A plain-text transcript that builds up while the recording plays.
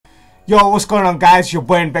Yo, what's going on, guys? Your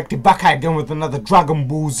boy Invective back again with another Dragon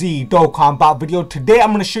Ball Z Dokkan battle video. Today I'm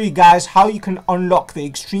going to show you guys how you can unlock the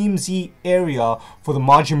Extreme Z area for the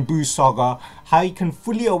Majin Buu Saga, how you can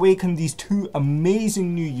fully awaken these two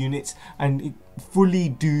amazing new units and fully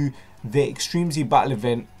do the Extreme Z battle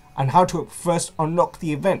event, and how to first unlock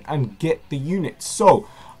the event and get the units. So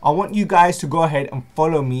I want you guys to go ahead and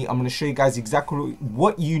follow me. I'm going to show you guys exactly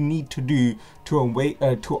what you need to do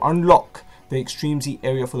to unlock the Extreme Z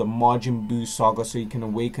area for the Majin Buu Saga, so you can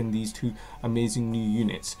awaken these two amazing new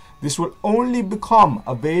units. This will only become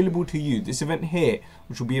available to you, this event here,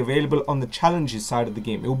 which will be available on the challenges side of the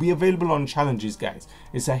game. It will be available on challenges, guys.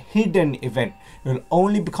 It's a hidden event. It will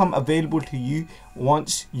only become available to you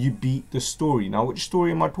once you beat the story. Now, which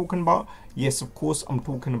story am I talking about? Yes, of course, I'm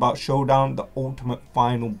talking about Showdown, the ultimate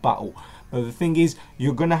final battle. Now, the thing is,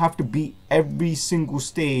 you're going to have to beat every single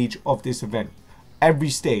stage of this event.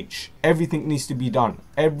 Every stage, everything needs to be done.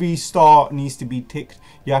 Every star needs to be ticked.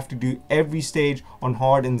 You have to do every stage on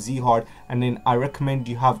hard and Z hard, and then I recommend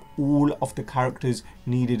you have all of the characters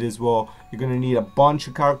needed as well. You're going to need a bunch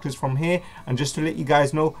of characters from here, and just to let you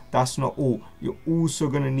guys know, that's not all. You're also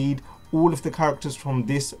going to need all of the characters from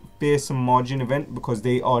this fearsome margin event, because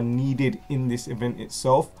they are needed in this event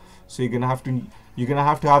itself. So you're gonna have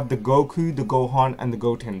to have the Goku, the Gohan, and the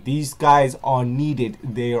Goten. These guys are needed.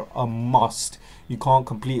 They are a must. You can't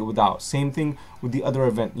complete it without. Same thing with the other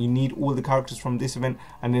event. You need all the characters from this event,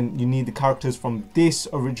 and then you need the characters from this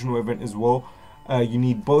original event as well. You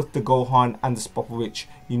need both the Gohan and the Spopovich.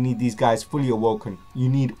 You need these guys fully awoken. You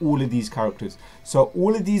need all of these characters. So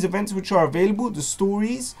all of these events which are available, the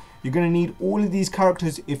stories, you're going to need all of these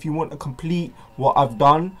characters if you want to complete what I've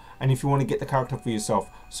done, and if you want to get the character for yourself.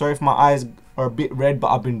 Sorry if my eyes are a bit red, but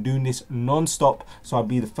I've been doing this non-stop, so I'll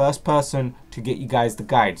be the first person to get you guys the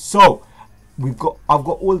guide. So I've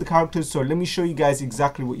got all the characters, so let me show you guys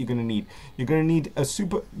exactly what you're going to need. You're going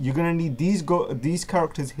to need these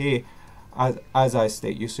characters here, as I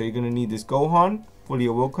state you. So you're going to need this Gohan fully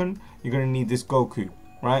awoken, you're going to need this Goku,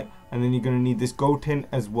 right, and then you're going to need this Goten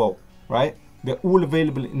as well, right. They're all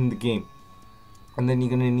available in the game. And then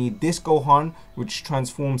you're going to need this Gohan, which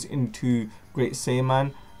transforms into Great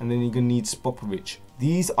Saiyan, and then you're going to need Spopovich.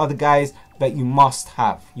 These are the guys that you must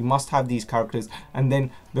have. You must have these characters. And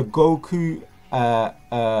then the Goku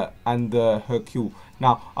and the Hercule.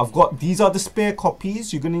 Now, these are the spare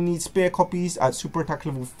copies. You're going to need spare copies at Super Attack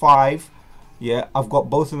level 5. Yeah, I've got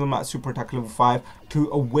both of them at Super Attack level 5 to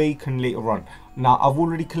awaken later on. Now, I've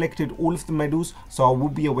already collected all of the medals, so I will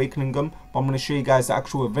be awakening them. But I'm going to show you guys the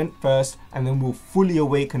actual event first, and then we'll fully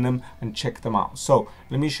awaken them and check them out. So,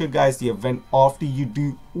 let me show you guys the event after you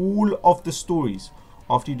do all of the stories.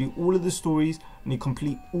 After you do all of the stories and you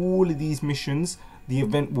complete all of these missions, the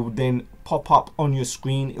event will then pop up on your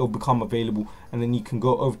screen. It will become available, and then you can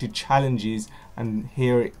go over to challenges, and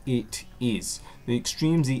here it is, the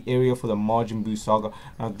Extreme Z area for the Majin Buu Saga.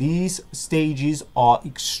 Now, these stages are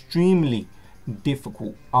extremely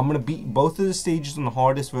difficult. I'm going to beat both of the stages on the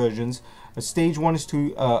hardest versions. Stage 1 is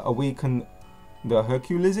to awaken the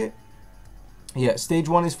Hercule, is it? Yeah, stage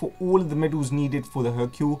 1 is for all of the medals needed for the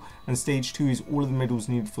Hercule, and stage 2 is all of the medals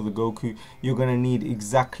needed for the Goku. You're going to need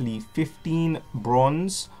exactly 15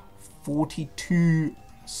 bronze, 42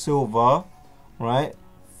 silver, right,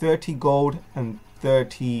 30 gold, and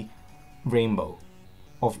 30 rainbow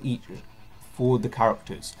of each for the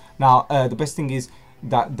characters. Now, the best thing is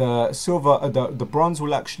that the silver, the bronze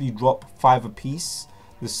will actually drop 5 apiece,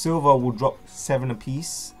 the silver will drop 7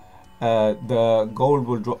 apiece, the gold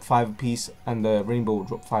will drop 5 apiece, and the rainbow will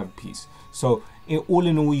drop 5 apiece. So all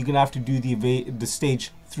in all, you're gonna have to do the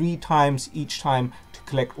stage 3 times each time to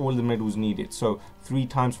collect all the medals needed. So 3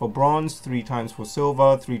 times for bronze, 3 times for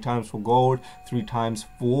silver, 3 times for gold, 3 times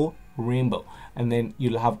for rainbow, and then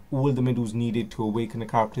you'll have all the medals needed to awaken the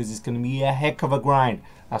characters. It's gonna be a heck of a grind.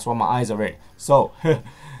 That's why my eyes are red. So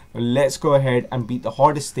let's go ahead and beat the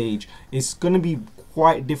hardest stage. It's gonna be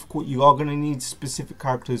quite difficult. You are gonna need specific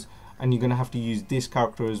characters, and you're gonna have to use this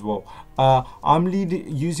character as well. I'm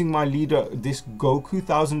using my leader, this Goku,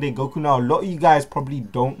 1000-day Goku. Now, a lot of you guys probably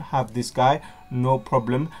don't have this guy. No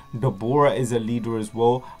problem. Deborah is a leader as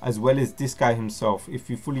well as this guy himself. If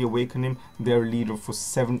you fully awaken him, they're a leader for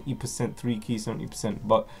 70%, 3 keys, 70%.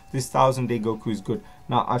 But this 1000-day Goku is good.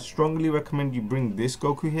 Now, I strongly recommend you bring this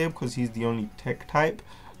Goku here, because he's the only tech type.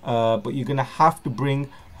 But you're gonna have to bring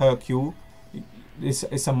Hercule.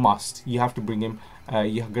 It's a must. You have to bring him.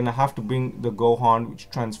 You're gonna have to bring the Gohan, which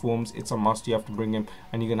transforms. It's a must. You have to bring him,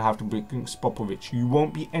 and you're gonna have to bring Spopovich. You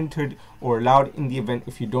won't be entered or allowed in the event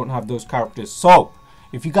if you don't have those characters. So,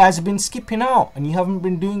 if you guys have been skipping out and you haven't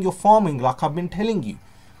been doing your farming like I've been telling you,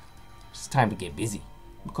 it's time to get busy.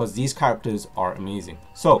 because these characters are amazing.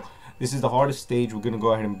 So this is the hardest stage. We're going to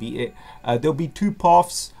go ahead and beat it. There'll be two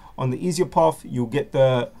paths. On the easier path, you'll get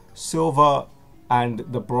the silver and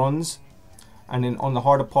the bronze. And then on the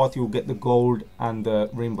harder path, you'll get the gold and the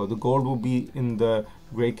rainbow. The gold will be in the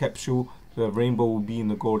grey capsule. The rainbow will be in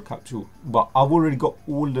the gold capsule. But I've already got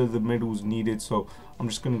all of the medals needed, so I'm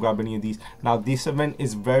just going to grab any of these. Now, this event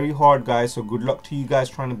is very hard, guys, so good luck to you guys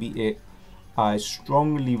trying to beat it. I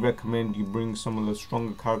strongly recommend you bring some of the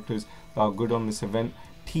stronger characters that are good on this event.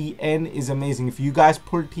 TN is amazing. If you guys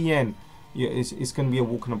pull TN, yeah, it's going to be a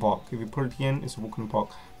walk in the park. If you pull TN, it's a walk in the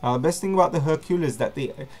park. Now, the best thing about the hercule is that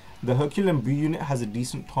the hercule and Buu unit has a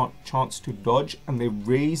decent chance to dodge, and they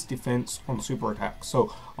raise defense on super attack.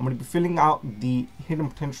 So I'm going to be filling out the hidden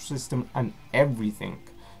potential system and everything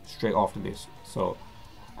straight after this. So,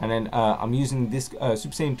 and then I'm using this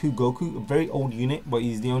Super Saiyan 2 Goku, a very old unit, but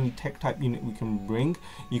he's the only tech type unit we can bring.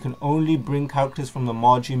 You can only bring characters from the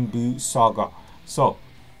Majin Buu Saga. So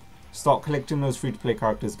start collecting those free-to-play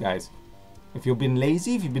characters, guys. If you've been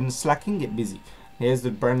lazy, if you've been slacking, get busy. Here's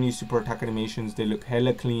the brand new super attack animations. They look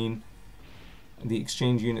hella clean. The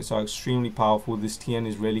exchange units are extremely powerful. This TN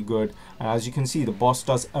is really good. And as you can see, the boss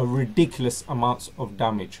does a ridiculous amounts of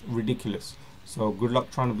damage. Ridiculous. So good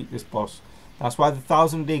luck trying to beat this boss. That's why the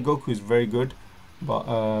 1000-day Goku is very good. But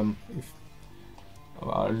if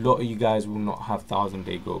a lot of you guys will not have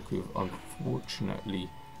 1000-day Goku, unfortunately.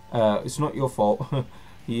 It's not your fault.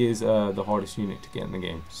 He is the hardest unit to get in the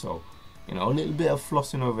game. So, you know, a little bit of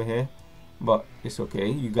flossing over here, but it's okay.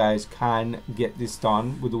 You guys can get this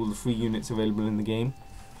done with all the free units available in the game.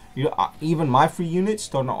 You know, even my free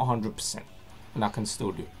units are not 100%, and I can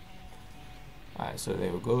still do it. Alright, so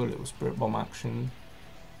there we go, a little spirit bomb action.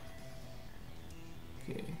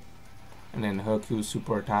 Okay, and then Hercule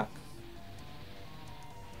super attack.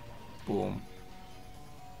 Boom.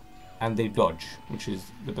 And they dodge, which is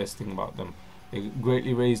the best thing about them. They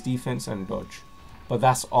greatly raise defense and dodge. But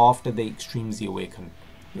that's after they extreme z-awaken.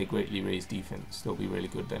 They greatly raise defense. They'll be really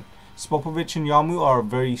good then. Spopovich and Yamu are a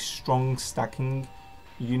very strong stacking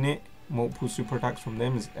unit. Multiple super attacks from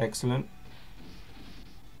them is excellent.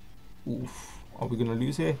 Oof. Are we going to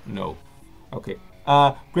lose here? No. Okay.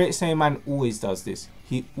 Great Saiyan Man always does this.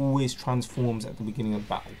 He always transforms at the beginning of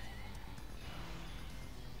battle.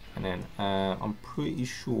 And then I'm pretty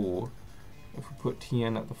sure if we put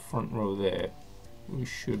TN at the front row there, we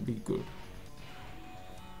should be good.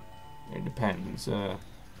 It depends.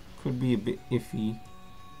 Could be a bit iffy.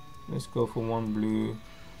 Let's go for one blue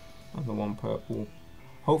and the one purple.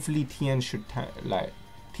 Hopefully TN should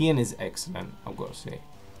TN is excellent, I've got to say.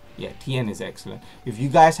 Yeah, TN is excellent. If you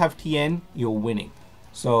guys have TN, you're winning.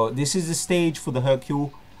 So this is the stage for the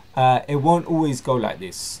Hercule. It won't always go like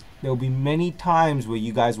this. There will be many times where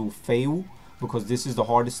you guys will fail because this is the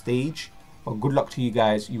hardest stage. But good luck to you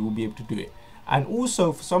guys. You will be able to do it. And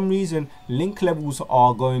also, for some reason, link levels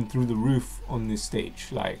are going through the roof on this stage.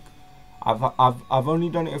 Like, I've only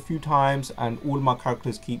done it a few times, and all my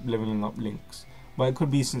characters keep leveling up links. But it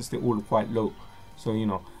could be since they're all quite low. So, you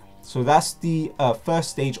know. So that's the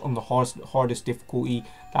first stage on the hardest difficulty.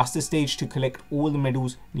 That's the stage to collect all the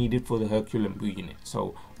medals needed for the Hercule and Buu unit.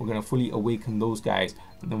 So we're going to fully awaken those guys,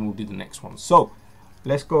 and then we'll do the next one. So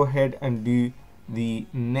let's go ahead and do the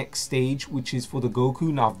next stage, which is for the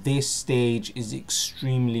Goku. Now this stage is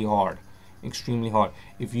extremely hard. Extremely hard.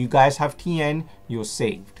 If you guys have TN, you're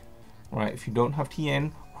saved. Alright, if you don't have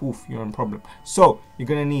TN, oof, you're in problem. So you're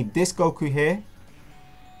going to need this Goku here.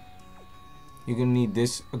 You're going to need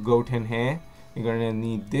this Goten here. You're going to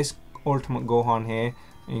need this Ultimate Gohan here.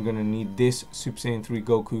 And you're going to need this Super Saiyan 3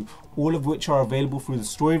 Goku. All of which are available through the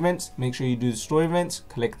story events. Make sure you do the story events,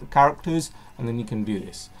 collect the characters, and then you can do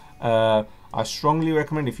this. I strongly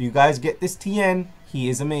recommend, if you guys get this TN, he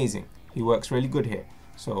is amazing. He works really good here.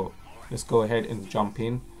 So let's go ahead and jump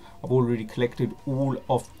in. I've already collected all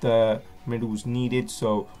of the medals needed,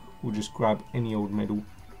 so we'll just grab any old medal.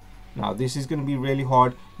 Now this is going to be really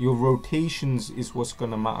hard. Your rotations is what's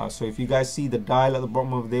going to matter. So if you guys see the dial at the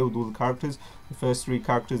bottom over there with all the characters, the first 3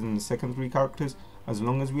 characters and the second 3 characters, as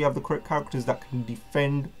long as we have the correct characters that can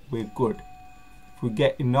defend, we're good. If we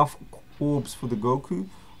get enough orbs for the Goku,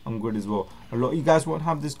 I'm good as well. A lot of you guys won't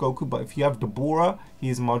have this Goku, but if you have Deborah, he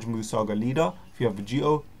is Majin Buu Saga leader. If you have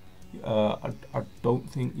Vegito, I don't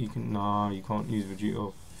think you can. Nah, you can't use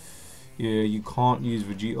Vegito. Yeah, you can't use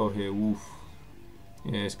Vegito here. Oof.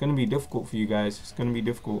 Yeah, it's gonna be difficult for you guys. It's gonna be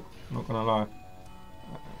difficult. I'm not gonna lie.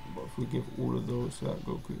 But if we give all of those to that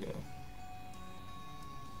Goku, yeah,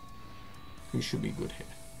 we should be good here.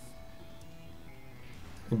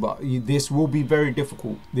 But this will be very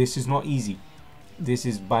difficult. This is not easy. This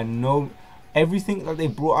is by no everything that they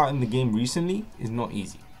brought out in the game recently is not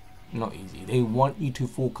easy. Not easy. They want you to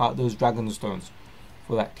fork out those dragon stones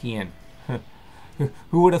for that TN.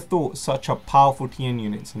 Who would have thought such a powerful TN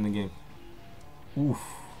units in the game? Oof.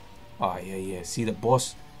 Oh yeah. See, the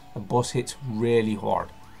boss hits really hard.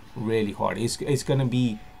 Really hard. It's gonna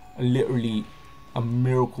be literally a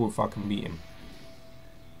miracle if I can beat him.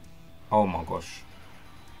 Oh my gosh.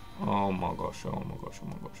 Oh my gosh.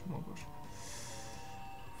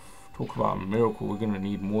 Talk about a miracle. We're gonna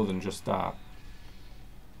need more than just that.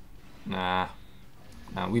 Nah,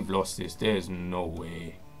 we've lost this. There's no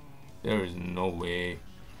way. There's no way.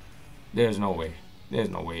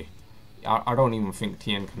 I don't even think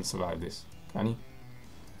TN can survive this. Can he?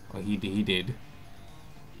 Well, he did.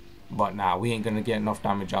 But nah, we ain't gonna get enough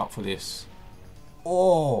damage out for this.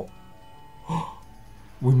 Oh!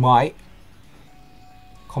 We might.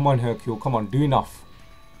 Come on, Hercule. Come on, do enough.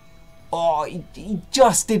 Oh, he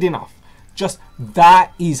just did enough. Just,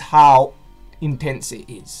 that is how intense it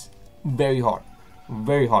is. Very hard.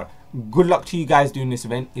 Very hard. Good luck to you guys doing this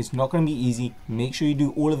event. It's not going to be easy. Make sure you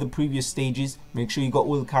do all of the previous stages. Make sure you got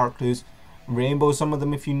all the characters. Rainbow some of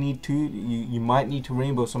them if you need to. You might need to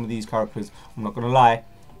rainbow some of these characters. I'm not going to lie.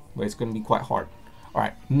 But it's going to be quite hard.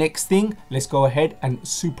 Alright, next thing. Let's go ahead and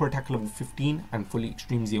super attack level 15 and fully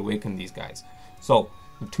extreme z-awaken these guys. So,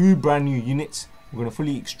 the two brand new units. We're going to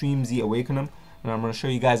fully extreme z-awaken them. And I'm going to show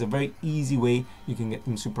you guys a very easy way you can get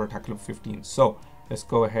them super attack level 15. So, let's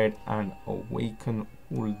go ahead and awaken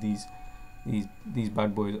all of these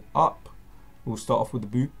bad boys up. We'll start off with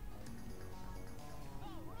the Buu.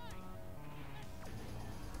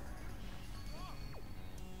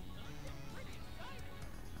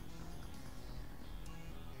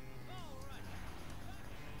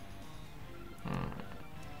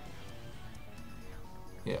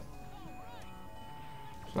 Yeah.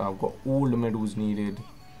 So I've got all the medals needed.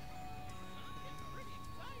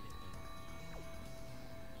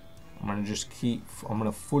 I'm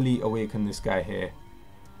gonna fully awaken this guy here.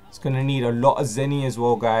 It's gonna need a lot of Zenny as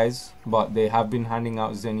well, guys, but they have been handing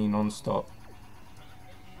out Zenny non-stop.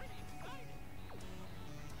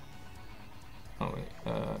 Oh wait,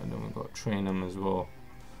 and then we've got to train them as well.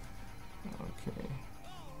 Okay.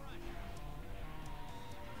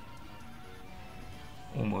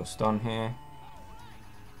 Almost done here.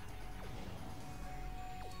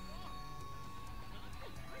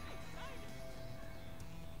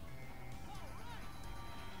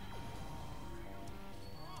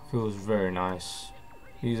 Feels very nice.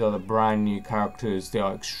 These are the brand new characters. They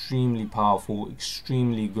are extremely powerful,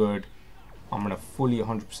 extremely good. I'm gonna fully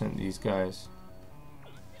 100% these guys.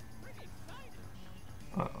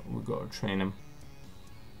 We gotta train them.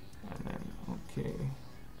 And then, okay.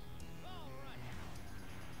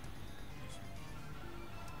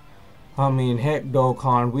 I mean, heck,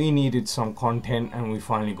 Dokkan, we needed some content and we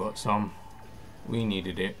finally got some. We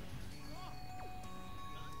needed it.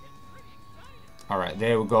 Alright,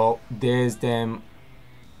 there we go. There's them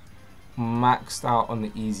maxed out on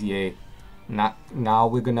the easy A. Now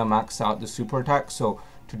we're gonna max out the super attack. So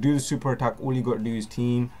to do the super attack, all you gotta do is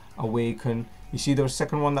team, awaken. You see the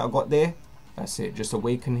second one that I got there? That's it. Just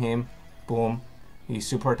awaken him. Boom. He's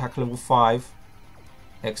super attack level 5.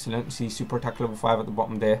 Excellent. See super attack level 5 at the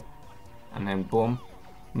bottom there. And then boom.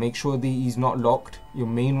 Make sure that he's not locked. Your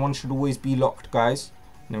main one should always be locked, guys.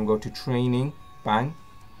 And then we go to training. Bang.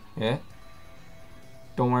 Yeah.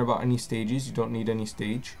 Don't worry about any stages. You don't need any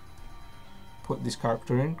stage. Put this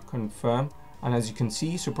character in. Confirm. And as you can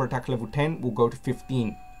see, super attack level 10 will go to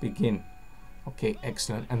 15. Begin. Okay,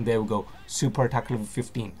 excellent. And there we go. Super attack level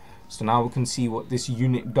 15. So now we can see what this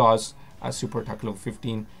unit does at super attack level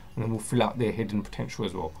 15. And then we'll fill out their hidden potential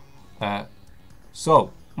as well.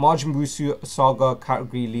 So, Majin Buu Saga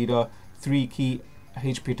category leader. 3 key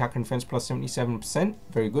HP attack and defense plus 77%.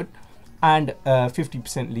 Very good. And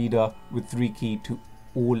 50% leader with 3 key to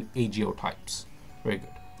all AGO types. Very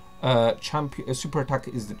good. Super attack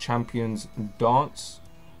is the champion's dance.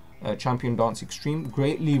 Champion dance extreme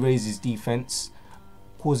greatly raises defense,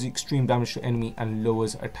 causes extreme damage to enemy, and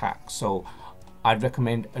lowers attack. So I'd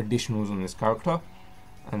recommend additionals on this character.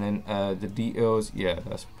 And then the details, yeah,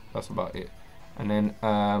 that's about it. And then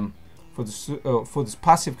for this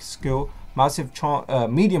passive skill,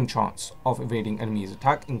 medium chance of evading enemies'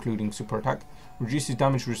 attack, including super attack. Reduces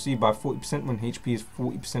damage received by 40% when HP is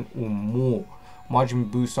 40% or more. Majin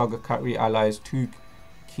Buu Saga category allies 2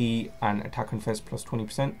 key and attack and defense plus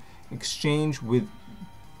 20%. Exchange with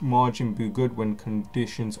Majin Buu good when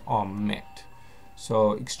conditions are met.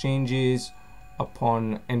 So exchanges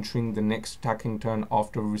upon entering the next attacking turn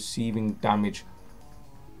after receiving damage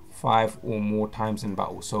 5 or more times in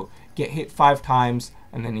battle. So get hit 5 times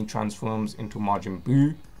and then he transforms into Majin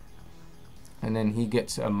Buu. And then he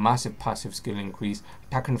gets a massive passive skill increase,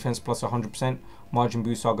 attack and defense plus 100%, Majin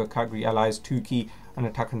Buu Saga category allies 2 key, and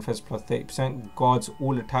attack and defense plus 30%, guards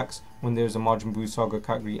all attacks when there is a Majin Buu Saga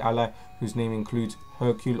category ally whose name includes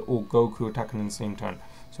Hercule or Goku attacking in the same turn.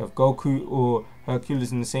 So if Goku or Hercule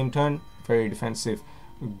is in the same turn, very defensive.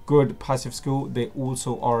 Good passive skill. They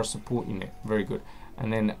also are a support unit, very good.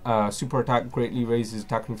 And then super attack greatly raises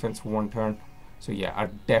attack and defense for 1 turn. So yeah, I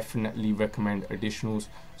definitely recommend additionals.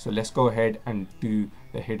 So let's go ahead and do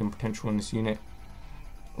the hidden potential in this unit.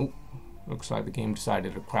 Oh, looks like the game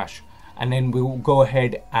decided to crash. And then we'll go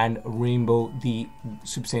ahead and rainbow the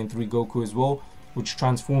Super Saiyan 3 Goku as well, which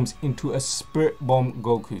transforms into a Spirit Bomb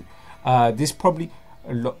Goku. This probably,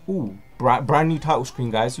 brand new title screen,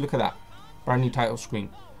 guys. Look at that, brand new title screen.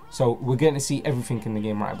 So we're getting to see everything in the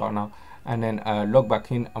game right about now. And then log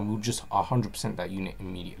back in, and we'll just 100% that unit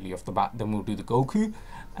immediately off the bat. Then we'll do the Goku,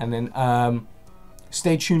 and then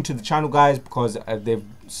stay tuned to the channel, guys, because there's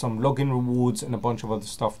some login rewards and a bunch of other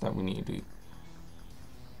stuff that we need to do.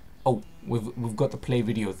 Oh, we've got the play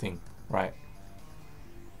video thing, right?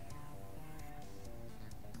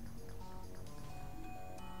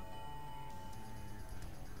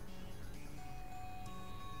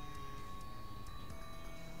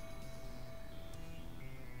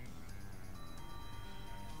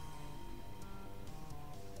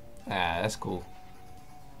 Ah, that's cool.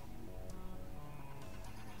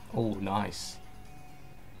 Oh, nice.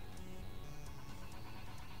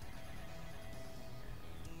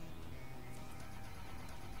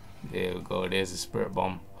 There we go. There's a Spirit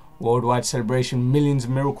Bomb. Worldwide Celebration Millions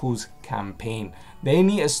of Miracles campaign. They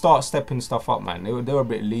need to start stepping stuff up, man. They were a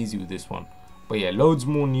bit lazy with this one. But yeah, loads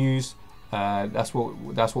more news. That's what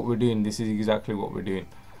we're doing. This is exactly what we're doing.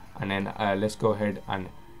 And then let's go ahead and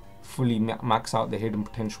fully max out the hidden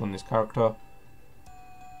potential in this character.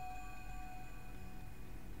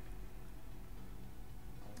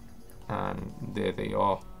 And there they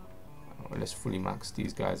are. Let's fully max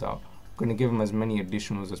these guys out. I'm gonna give them as many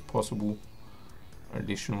additionals as possible.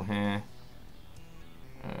 Additional here,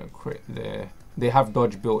 crit there. They have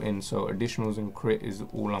dodge built in, so additionals and crit is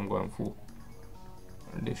all I'm going for.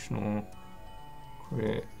 Additional,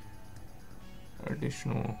 crit,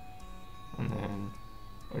 additional, and then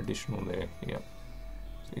additional there. Yep,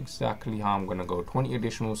 that's exactly how I'm gonna go. 20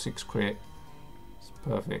 additional, 6 crit. It's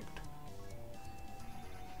perfect.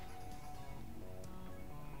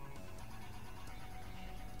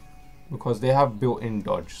 Because they have built-in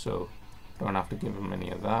dodge, so don't have to give them any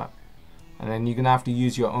of that. And then you're gonna have to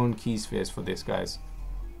use your own key spheres for this, guys.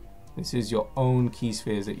 This is your own key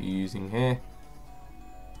spheres that you're using here.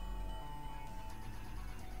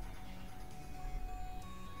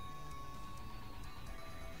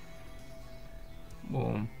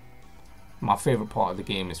 Boom. My favorite part of the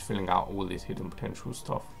game is filling out all this hidden potential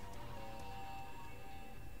stuff.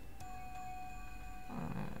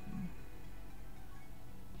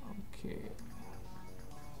 Okay.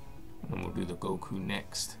 And we'll do the Goku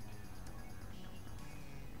next.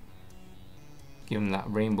 Give them that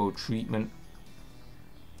rainbow treatment,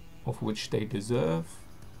 of which they deserve.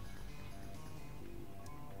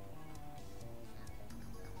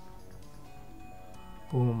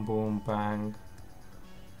 Boom, boom, bang.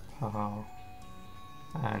 Pow.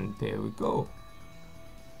 And there we go.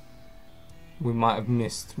 We might have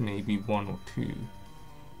missed maybe 1 or 2.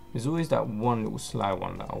 There's always that one little sly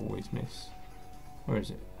one that I always miss. Where is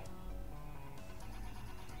it?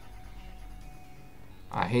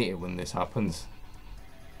 I hate it when this happens.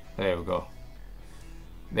 There we go.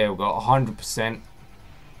 There we go. 100%.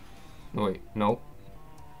 Wait, nope.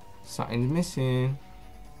 Something's missing.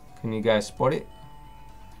 Can you guys spot it?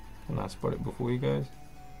 Can I spot it before you guys?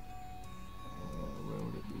 Where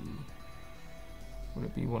would it be? Would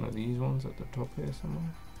it be one of these ones at the top here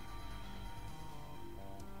somewhere?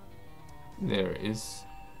 There it is.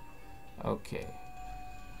 Okay.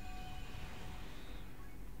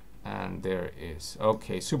 And there it is.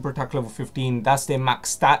 Okay, super attack level 15. That's their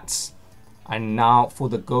max stats. And now for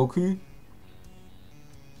the Goku.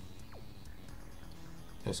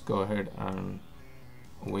 Let's go ahead and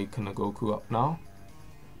awaken the Goku up now.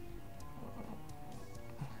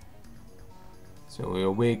 So we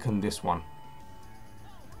awaken this one.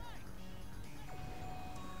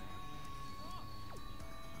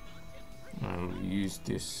 And we use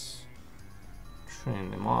this, train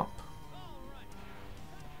them up.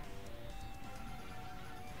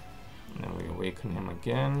 And then we awaken him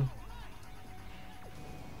again.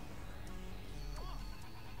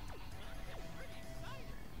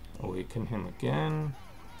 Awaken him again.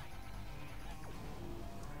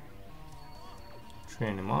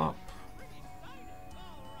 Train him up.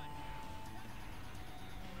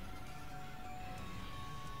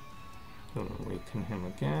 Awaken him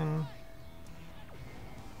again.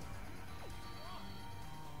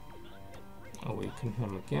 Awaken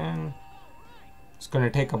him again. It's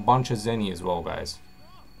gonna take a bunch of Zenny as well, guys.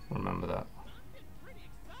 Remember that.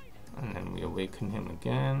 And then we awaken him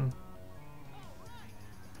again.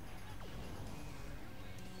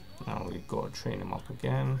 Now we gotta train him up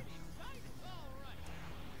again.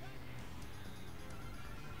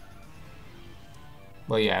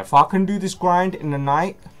 But yeah, if I can do this grind in the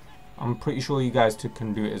night, I'm pretty sure you guys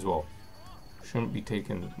can do it as well. Shouldn't be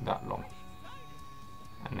taking that long.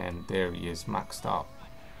 And then there he is, maxed out.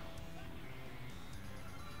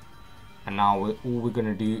 And now all we're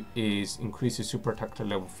gonna do is increase his super attack to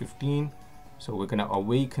level 15. So we're gonna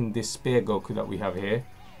awaken this spare Goku that we have here.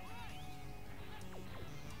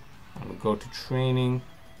 And we go to training.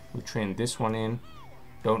 We train this one in.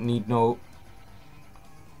 Don't need no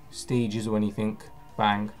stages or anything.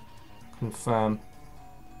 Bang. Confirm.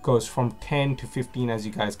 Goes from 10 to 15 as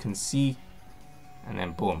you guys can see. And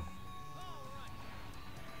then boom.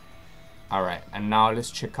 Alright, and now let's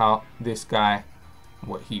check out this guy,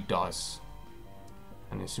 what he does.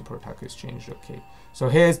 And his super attack is changed. Okay, so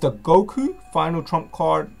here's the Goku final trump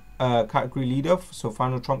card category leader. So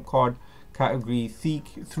final trump card category 3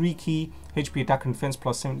 key HP attack and defense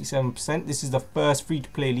plus 77%. This is the first free to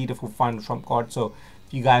play leader for final trump card. So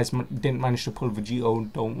if you guys didn't manage to pull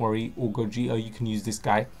Vegito, don't worry, or Gogeta, you can use this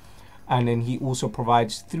guy. And then he also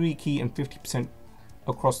provides 3 key and 50%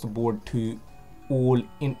 across the board to all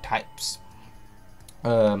int types.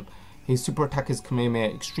 His super attack is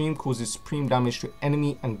Kamehameha Extreme, causes supreme damage to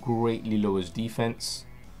enemy and greatly lowers defense.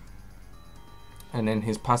 And then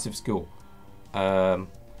his passive skill,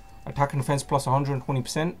 attack and defense plus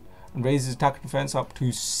 120% and raises attack and defense up to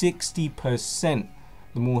 60%.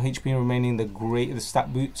 The more HP remaining, the greater the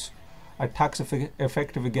stat boosts. Attacks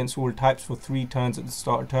effective against all types for 3 turns at the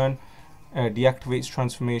start of turn. Deactivates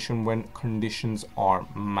transformation when conditions are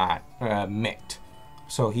met.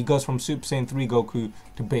 So he goes from Super Saiyan 3 Goku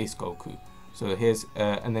to base Goku. So here's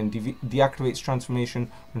and then deactivates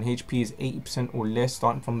transformation when HP is 80% or less,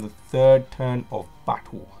 starting from the 3rd turn of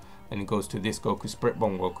battle. Then he goes to this Goku, Spirit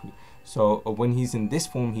Bomb Goku. So when he's in this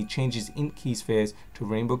form, he changes int key spheres to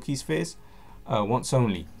rainbow key spheres once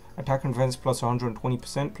only. Attack and defense plus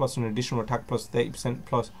 120% plus an additional attack plus 30%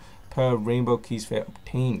 plus per rainbow key sphere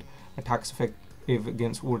obtained. Attacks effective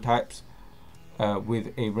against all types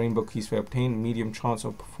with a rainbow key sphere obtained. Medium chance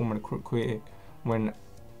of performing a crit when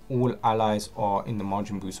all allies are in the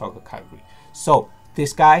Majin Buu Saga category. So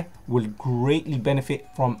this guy will greatly benefit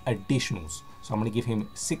from additionals. So I'm going to give him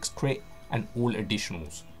 6 crit and all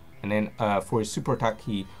additionals. And then for his super attack,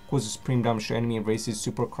 he causes supreme damage to enemy and raises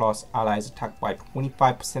super class allies attack by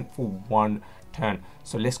 25% for 1 turn.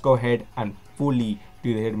 So let's go ahead and fully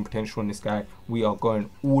do the hidden potential on this guy. We are going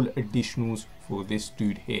all additionals for this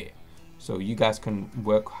dude here. So you guys can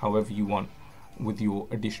work however you want with your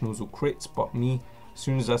additionals or crits, but me, as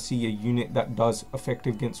soon as I see a unit that does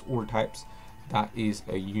effective against all types, that is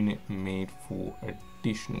a unit made for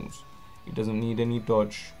additionals. It doesn't need any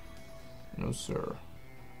dodge, no sir.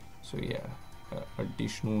 So yeah,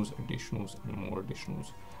 additionals, and more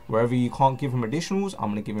additionals. Wherever you can't give him additionals, I'm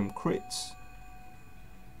gonna give him crits.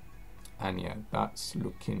 And yeah, that's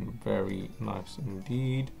looking very nice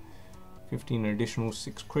indeed. 15 additional,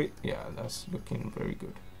 6 crit. Yeah, that's looking very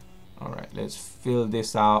good. Alright, let's fill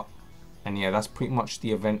this out. And yeah, that's pretty much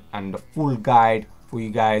the event and the full guide for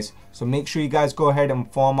you guys. So make sure you guys go ahead and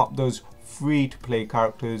farm up those free to play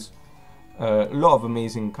characters. A lot of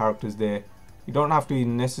amazing characters there. You don't have to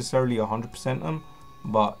necessarily 100% them,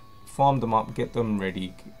 but farm them up, get them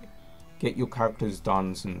ready, get your characters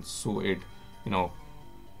done and sorted. You know,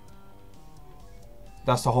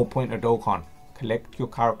 that's the whole point of Dokkan. Collect your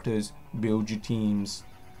characters, build your teams,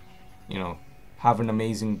 you know, have an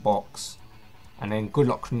amazing box, and then good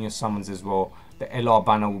luck on your summons as well. The LR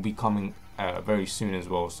banner will be coming very soon as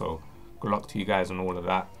well, so good luck to you guys on all of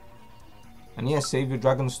that. And yeah, save your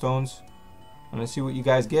dragon stones, and let's see what you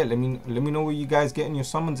guys get. Let me know what you guys get in your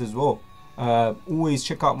summons as well. Always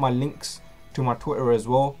check out my links to my Twitter as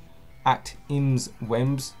well, at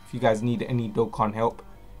imswems. If you guys need any Dokkan help,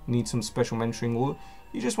 need some special mentoring, or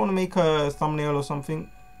you just want to make a thumbnail or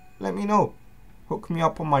something, let me know. Hook me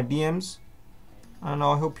up on my DMs and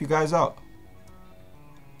I'll help you guys out.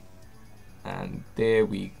 And there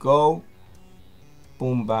we go.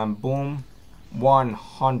 Boom, bam, boom.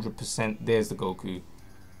 100%. There's the Goku.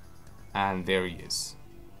 And there he is.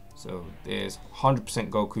 So there's 100%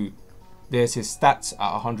 Goku. There's his stats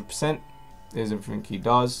at 100%. There's everything he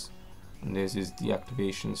does. And there's his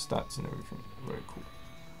deactivation stats and everything. Very cool.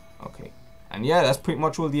 Okay. And yeah, that's pretty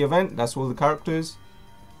much all the event. That's all the characters.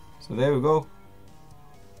 So So there we go.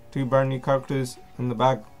 2 brand new characters in the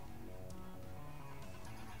bag.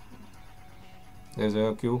 There's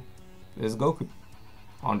Hercule. There's Goku.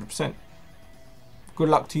 100%. Good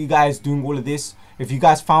luck to you guys doing all of this. If you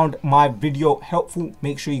guys found my video helpful,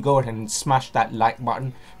 make sure you go ahead and smash that like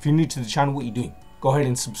button. If you're new to the channel, what are you doing? Go ahead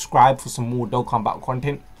and subscribe for some more Dokkan Battle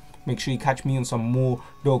content. Make sure you catch me on some more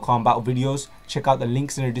Dokkan Battle videos. Check out the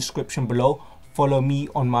links in the description below. Follow me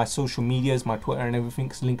on my social medias, my Twitter and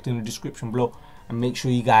everything's linked in the description below. And make sure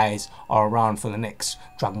you guys are around for the next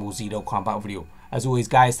Dragon Ball Z Dokkan Battle video. As always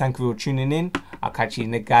guys, thank you for tuning in. I'll catch you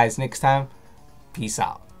guys next time. Peace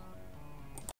out.